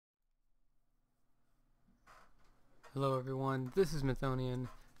Hello everyone, this is Mythonian,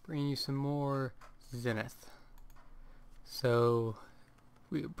 bringing you some more Zineth. So,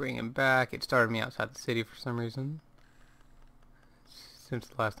 we bring him back. It started me outside the city for some reason, since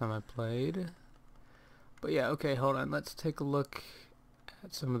the last time I played. But yeah, okay, hold on, let's take a look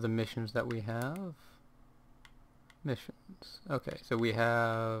at some of the missions that we have. Missions. Okay, so we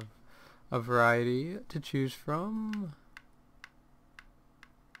have a variety to choose from.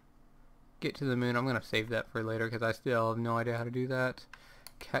 Get to the moon. I'm gonna save that for later because I still have no idea how to do that.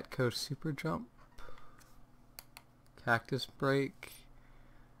 Catco super jump. Cactus break.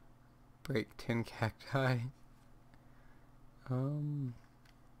 Break 10 cacti.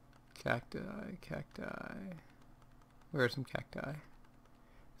 Cacti. Where are some cacti?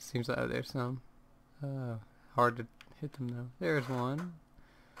 Seems like there's some. Hard to hit them though. There's one.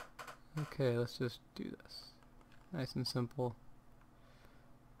 Okay, let's just do this. Nice and simple.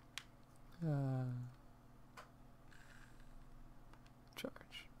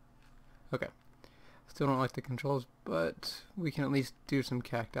 Charge. Okay. Still don't like the controls, but we can at least do some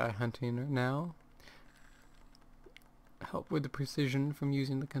cacti hunting now. Help with the precision from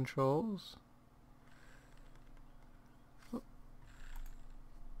using the controls.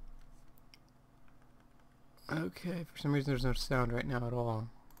 Okay, for some reason there's no sound right now at all.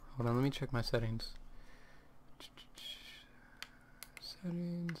 Hold on, let me check my settings.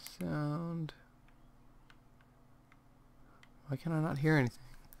 Settings, sound. Why can I not hear anything?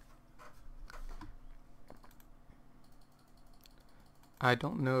 I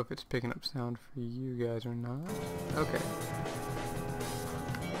don't know if it's picking up sound for you guys or not. Okay.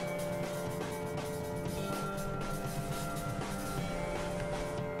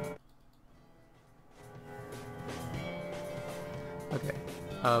 Okay.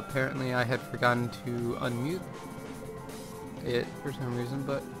 Apparently I had forgotten to unmute it for some reason,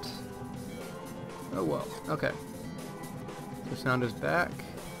 but oh well. Okay. The sound is back.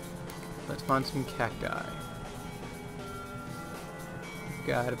 Let's find some cacti. We've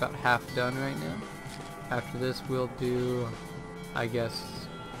got about half done right now. After this we'll do, I guess,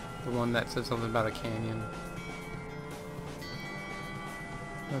 the one that said something about a canyon.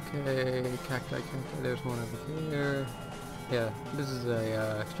 Okay, cacti. There's one over there. Yeah, this is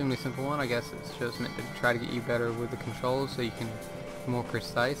a extremely simple one. I guess it's just meant to try to get you better with the controls so you can be more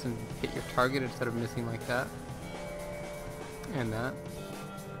precise and hit your target instead of missing like that. And that.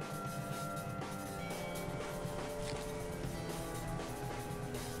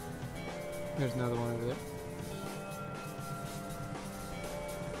 There's another one over there.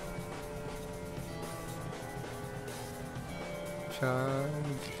 Charge.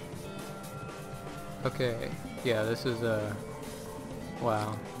 Okay, yeah, this is a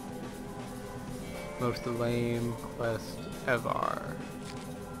wow, most lame quest ever,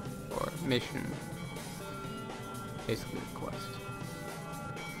 or mission, basically a quest.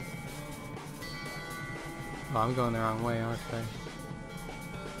 Oh, I'm going the wrong way, aren't I?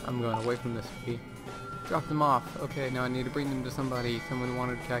 I'm going away from this city. Drop them off. Okay, now I need to bring them to somebody. Someone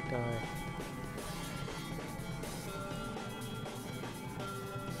wanted cacti.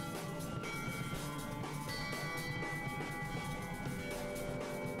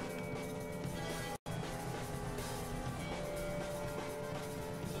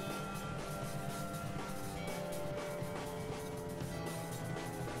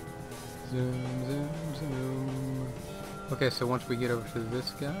 Zoom, zoom, zoom. Okay, so once we get over to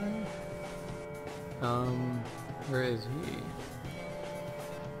this guy, where is he?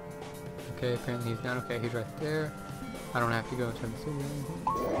 Okay, apparently he's down. Okay, he's right there. I don't have to go into the city or anything.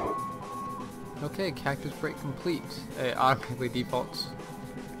 Okay, cactus break complete. It automatically defaults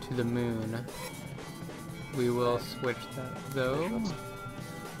to the moon. We will switch that though,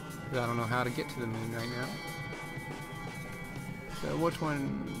 because I don't know how to get to the moon right now. So which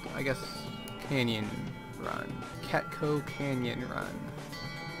one? I guess Canyon Run. Catco Canyon Run.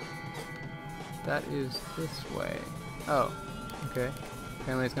 That is this way. Oh, okay.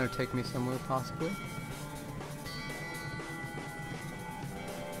 Apparently it's going to take me somewhere, possibly.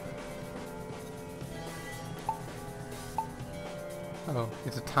 Oh,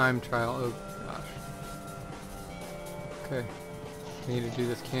 it's a time trial. Oh, gosh. Okay. I need to do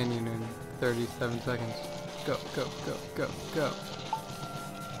this canyon in 37 seconds. Go, go, go, go, go.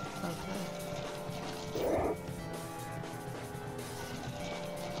 Okay.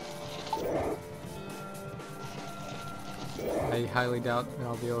 I highly doubt that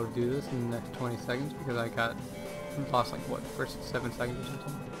I'll be able to do this in the next 20 seconds because I lost like what, first 7 seconds or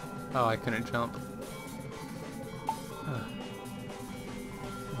something. Oh, I couldn't jump.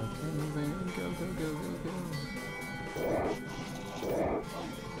 Okay, moving. Go, go, go, go, go.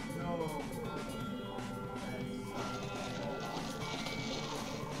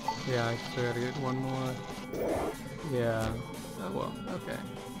 Yeah, I still gotta get one more. Yeah. Oh well, okay.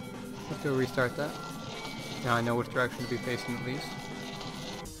 Let's go restart that. Now I know which direction to be facing at least.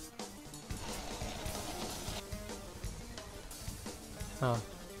 Oh.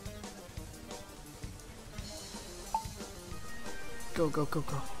 Go, go, go,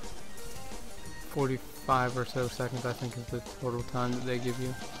 go. 45 or so seconds, I think, is the total time that they give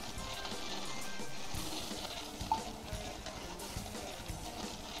you.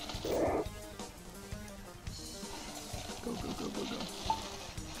 Go, go, go, go, go.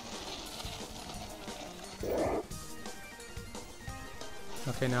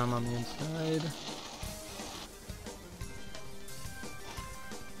 Okay, now I'm on the inside.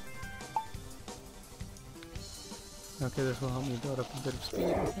 Okay, this will help me build up a bit of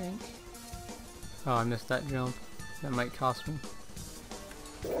speed, I think. Oh, I missed that jump. That might cost me.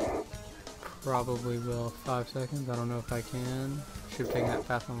 Probably will. 5 seconds. I don't know if I can. Should have taken that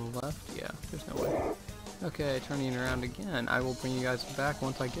path on the left. Yeah, there's no way. Okay, turning around again. I will bring you guys back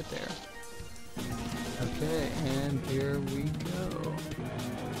once I get there. Okay, and here we go.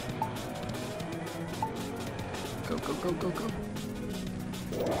 Go, go, go, go, go.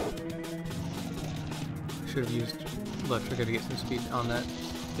 Should have used left trigger to get some speed on that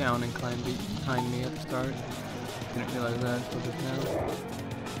down incline behind me at the start. Didn't realize that until just now.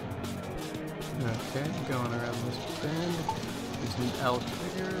 Okay, going around this bend. Use an L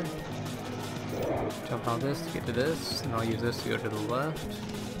trigger. Jump on this to get to this, and I'll use this to go to the left.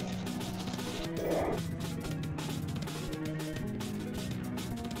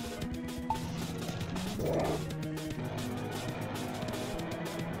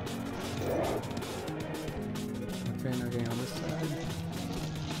 Okay, now getting on this side.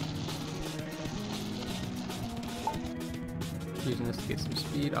 Using this to get some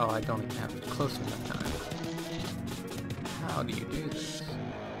speed. Oh, I don't even have it close enough time. How do you do this?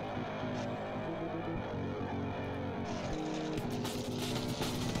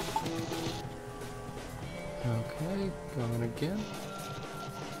 Okay, going again.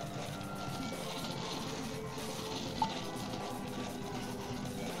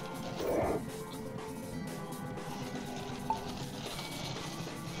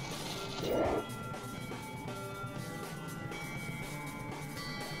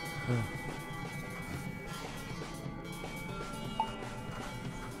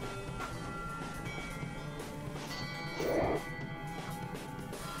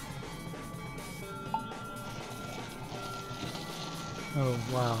 Oh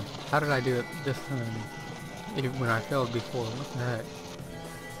wow, how did I do it this time? Even when I failed before, what the heck?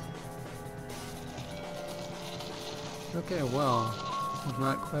 Okay, well, it's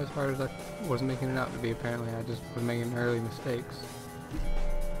not quite as hard as I was making it out to be apparently. I just was making early mistakes.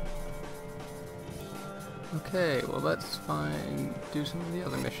 Okay, well let's do some of the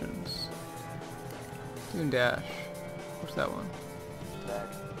other missions. Dune Dash. What's that one?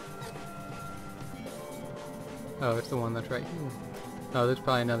 Oh, it's the one that's right here. Oh, there's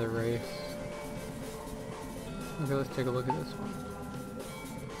probably another race. Okay, let's take a look at this one.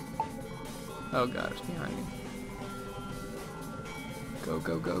 Oh god, it's behind me. Go,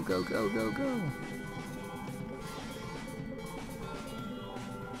 go, go, go, go, go, go!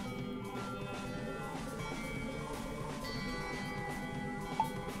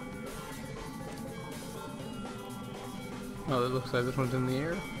 Oh, it looks like this one's in the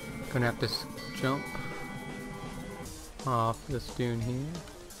air. Gonna have to jump off this dune here.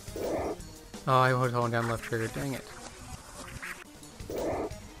 Oh, I was holding down left trigger, dang it.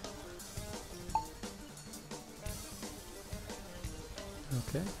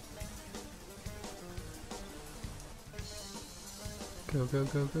 Okay. Go, go,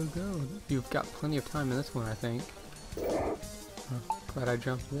 go, go, go. You've got plenty of time in this one, I think. Oh, glad I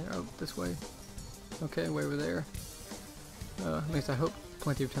jumped there. Oh, this way. Okay, way over there. At least I hope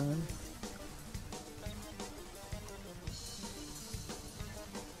plenty of time.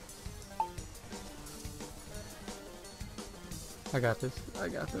 I got this. I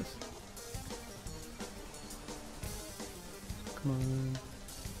got this. Come on.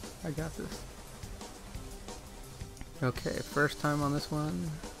 I got this. Okay, first time on this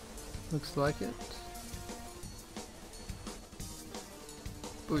one. Looks like it.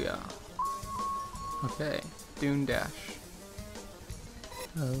 Booyah. Okay, Dune Dash.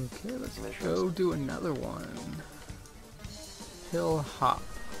 Okay, let's go do another one. Hill Hop.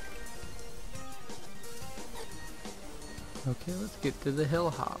 Okay, let's get to the hill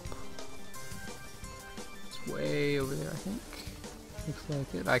hop. It's way over there, I think. Looks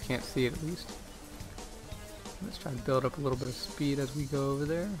like it. I can't see it at least. Let's try to build up a little bit of speed as we go over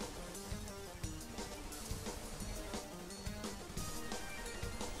there.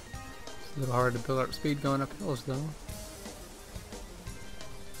 It's a little hard to build up speed going up hills though.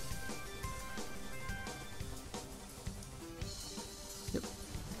 Yep.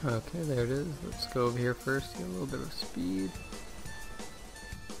 Okay, there it is. Let's go over here first, get a little bit of speed.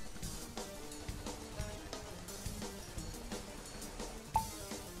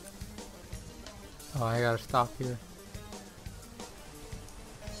 Oh, I gotta stop here.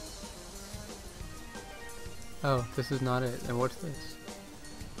 Oh, this is not it. And what's this?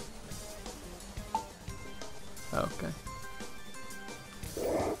 Oh, okay.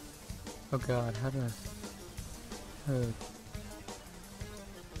 Oh god, how do I... Oh.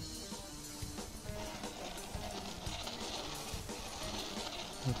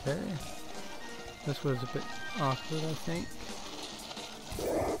 Okay. This was a bit awkward, I think.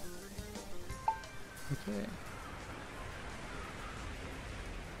 Okay.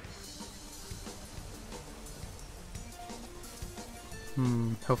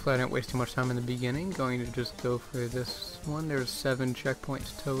 Hopefully I didn't waste too much time in the beginning. Going to just go for this one. There's 7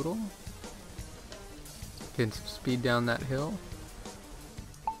 checkpoints total. Getting some speed down that hill.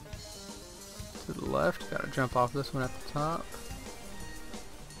 To the left, gotta jump off this one at the top.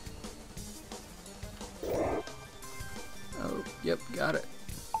 Oh, yep, got it.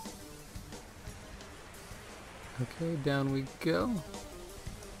 Okay, down we go.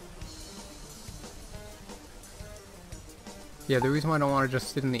 Yeah, the reason why I don't want to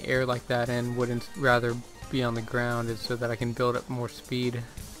just sit in the air like that and wouldn't rather be on the ground is so that I can build up more speed.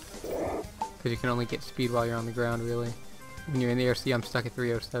 Because you can only get speed while you're on the ground, really. When you're in the air, see, I'm stuck at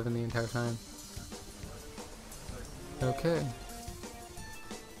 307 the entire time. Okay.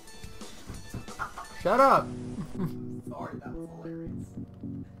 Shut up! Sorry, that was hilarious.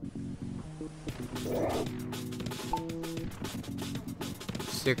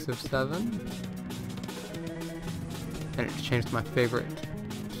 6 of 7. And it's changed to my favorite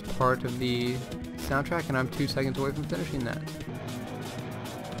part of the soundtrack, and I'm 2 seconds away from finishing that.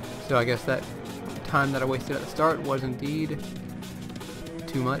 So I guess that time that I wasted at the start was indeed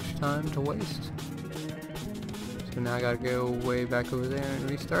too much time to waste. So now I gotta go way back over there and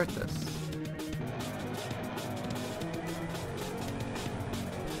restart this.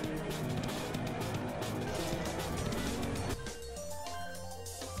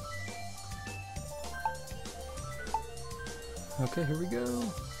 Okay, here we go.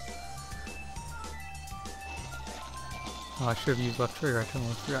 Oh, I should have used left trigger. I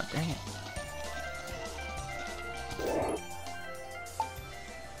totally forgot. Dang it.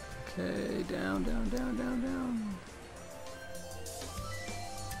 Okay, down, down, down, down, down.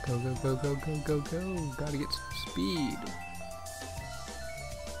 Go, go, go, go, go, go, go. Gotta get some speed.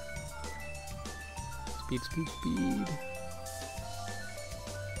 Speed, speed, speed.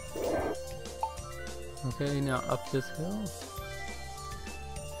 Okay, now up this hill.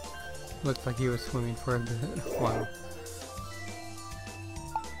 Looks like he was swimming for a bit. Wow.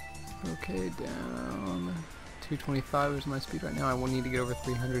 Okay, down. 225 is my speed right now. I will need to get over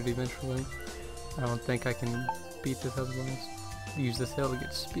 300 eventually. I don't think I can beat this otherwise. Use this hill to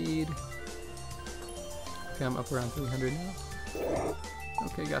get speed. Okay, I'm up around 300 now.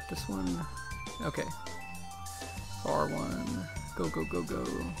 Okay, got this one. Okay. R1. Go, go, go, go.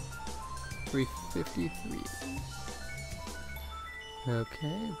 353.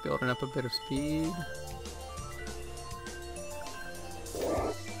 Okay, building up a bit of speed.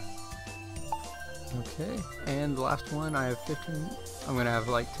 Okay, and the last one, I have 15. I'm gonna have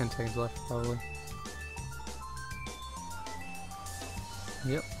like 10 seconds left probably.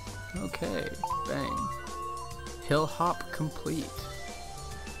 Yep. Okay, bang. Hill hop complete.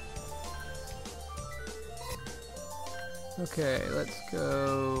 Okay, let's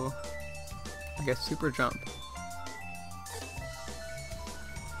go. I guess super jump.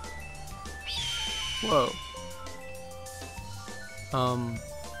 Whoa.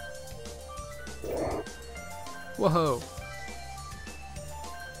 Whoa.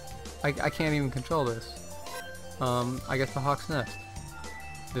 I can't even control this. I guess the hawk's nest.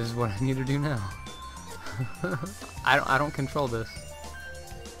 This is what I need to do now. I don't control this.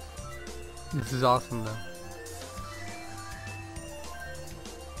 This is awesome though.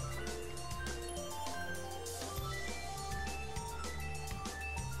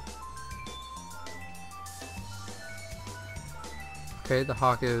 Okay, the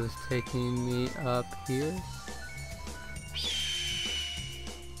hawk is taking me up here.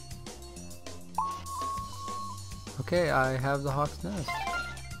 Okay, I have the hawk's nest.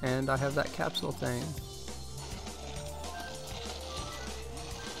 And I have that capsule thing.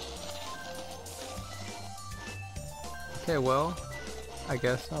 Okay, well, I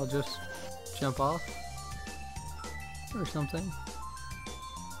guess I'll just jump off. Or something.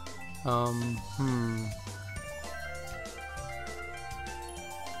 Hmm.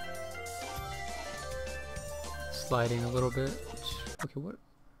 Sliding a little bit. Okay, what?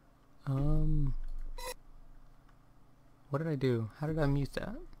 What did I do? How did I mute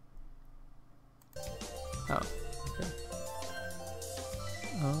that? Oh, okay.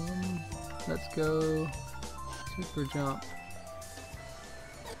 Let's go super jump.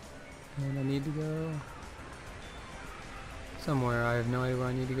 And I need to go somewhere. I have no idea where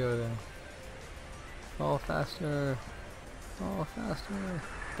I need to go though. Fall faster. Fall faster.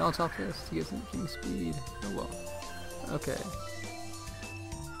 Bounce off this to get some speed. Oh well. Okay.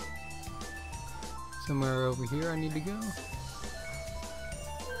 Somewhere over here I need to go.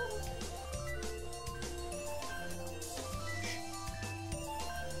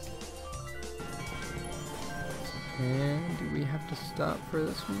 And do we have to stop for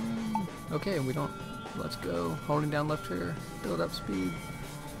this one? Okay, we don't. Let's go. Holding down left trigger. Build up speed.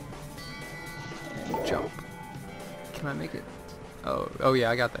 And jump. Can I make it? Oh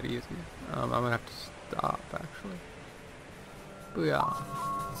yeah, I got that easy. I'm gonna have to stop actually.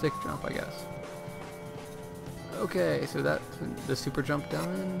 Booyah. Sick jump, I guess. Okay, so that's the super jump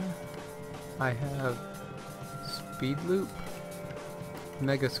done. I have speed loop,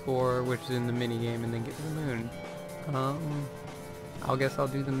 mega score, which is in the mini game, and then get to the moon. I guess I'll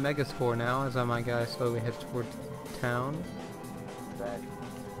do the mega score now as my guy slowly heads towards town.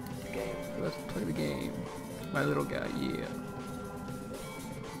 Let's play the game. My little guy, yeah.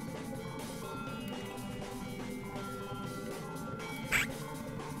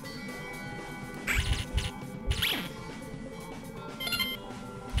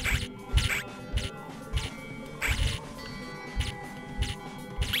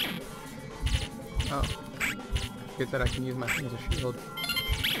 Oh, I forget that I can use my thing as a shield.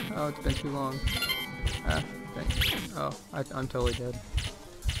 Oh, it's been too long. Ah, thanks. Oh, I'm totally dead.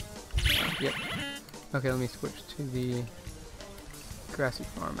 Yep. Okay, let me switch to the grassy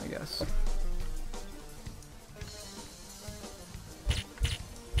farm, I guess.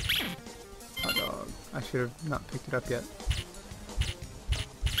 Hot dog. I should have not picked it up yet.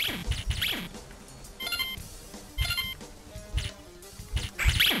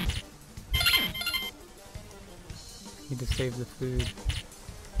 Need to save the food.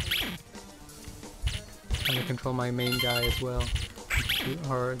 Trying to control my main guy as well. It's too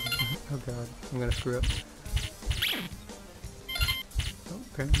hard. Oh god, I'm gonna screw up. Oh,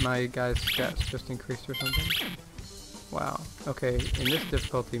 okay, my guy's stats just increased or something. Wow. Okay, in this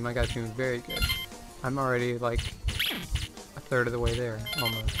difficulty, my guy's doing very good. I'm already like a third of the way there,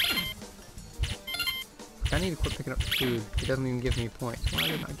 almost. I need to quit picking up food. It doesn't even give me points. Why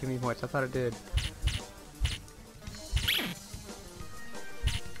did it not give me points? I thought it did.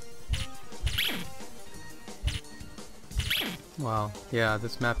 Wow, yeah,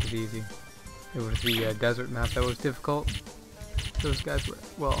 this map is easy. It was the desert map that was difficult. Those guys were,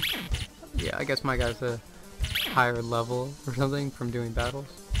 well, yeah, I guess my guy's a higher level or something from doing battles.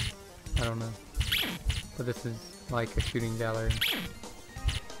 I don't know. But this is like a shooting gallery.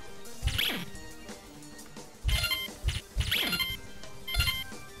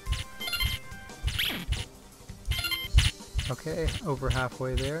 Okay, over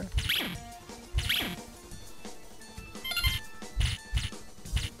halfway there.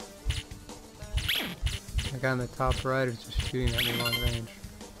 The guy on the top right is just shooting at me long range.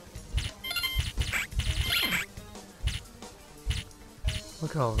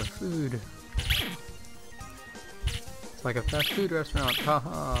 Look at all the food. It's like a fast food restaurant,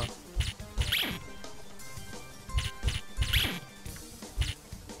 haha.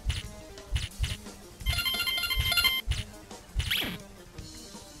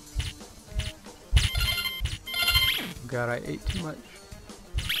 God, I ate too much.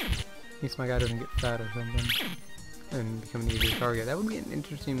 At least my guy doesn't get fat or something and become an easier target. That would be an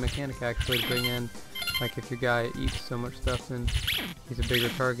interesting mechanic actually to bring in. Like if your guy eats so much stuff, then he's a bigger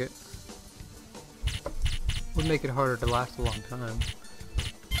target. Would make it harder to last a long time.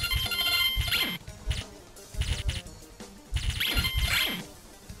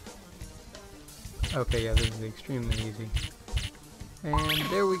 Okay, yeah, this is extremely easy. And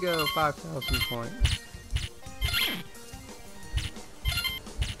there we go, 5,000 points.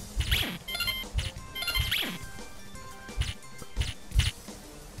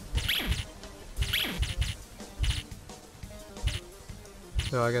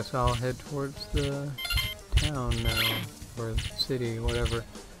 So I guess I'll head towards the town now, or city, whatever.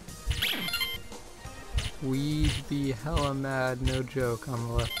 We'd be hella mad, no joke, on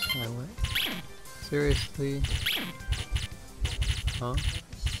the left side. Seriously? Huh?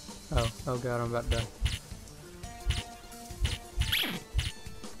 Oh god, I'm about to die.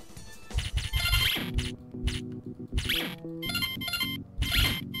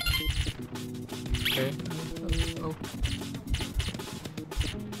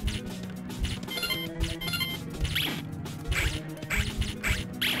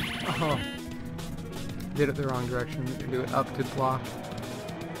 Oh, did it the wrong direction. Do it up to block.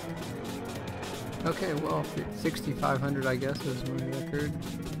 Okay, well, 6,500 I guess is my record.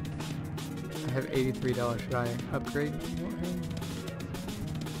 I have $83. Should I upgrade?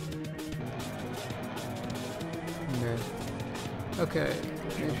 No. Okay,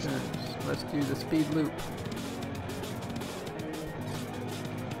 missions. Let's do the speed loop.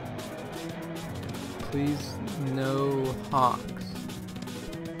 Please, no hawks.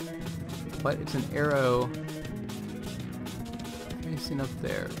 What? It's an arrow facing up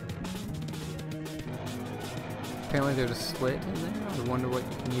there. Apparently there's a slit in there. I wonder what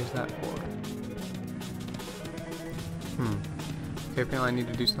you can use that for. Okay, apparently I need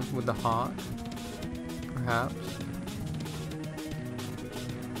to do something with the hawk. Perhaps.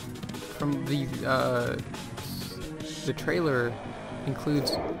 From the trailer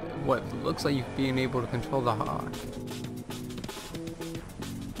includes what looks like you being able to control the hawk.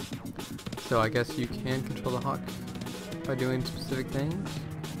 So I guess you can control the hawk by doing specific things?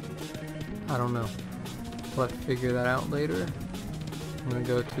 I don't know. We'll have to figure that out later. I'm gonna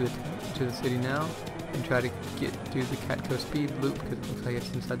go to the city now and try to do the Catco speed loop because it looks like it's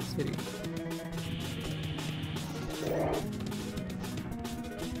inside the city.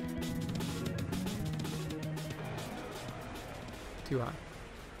 Too high.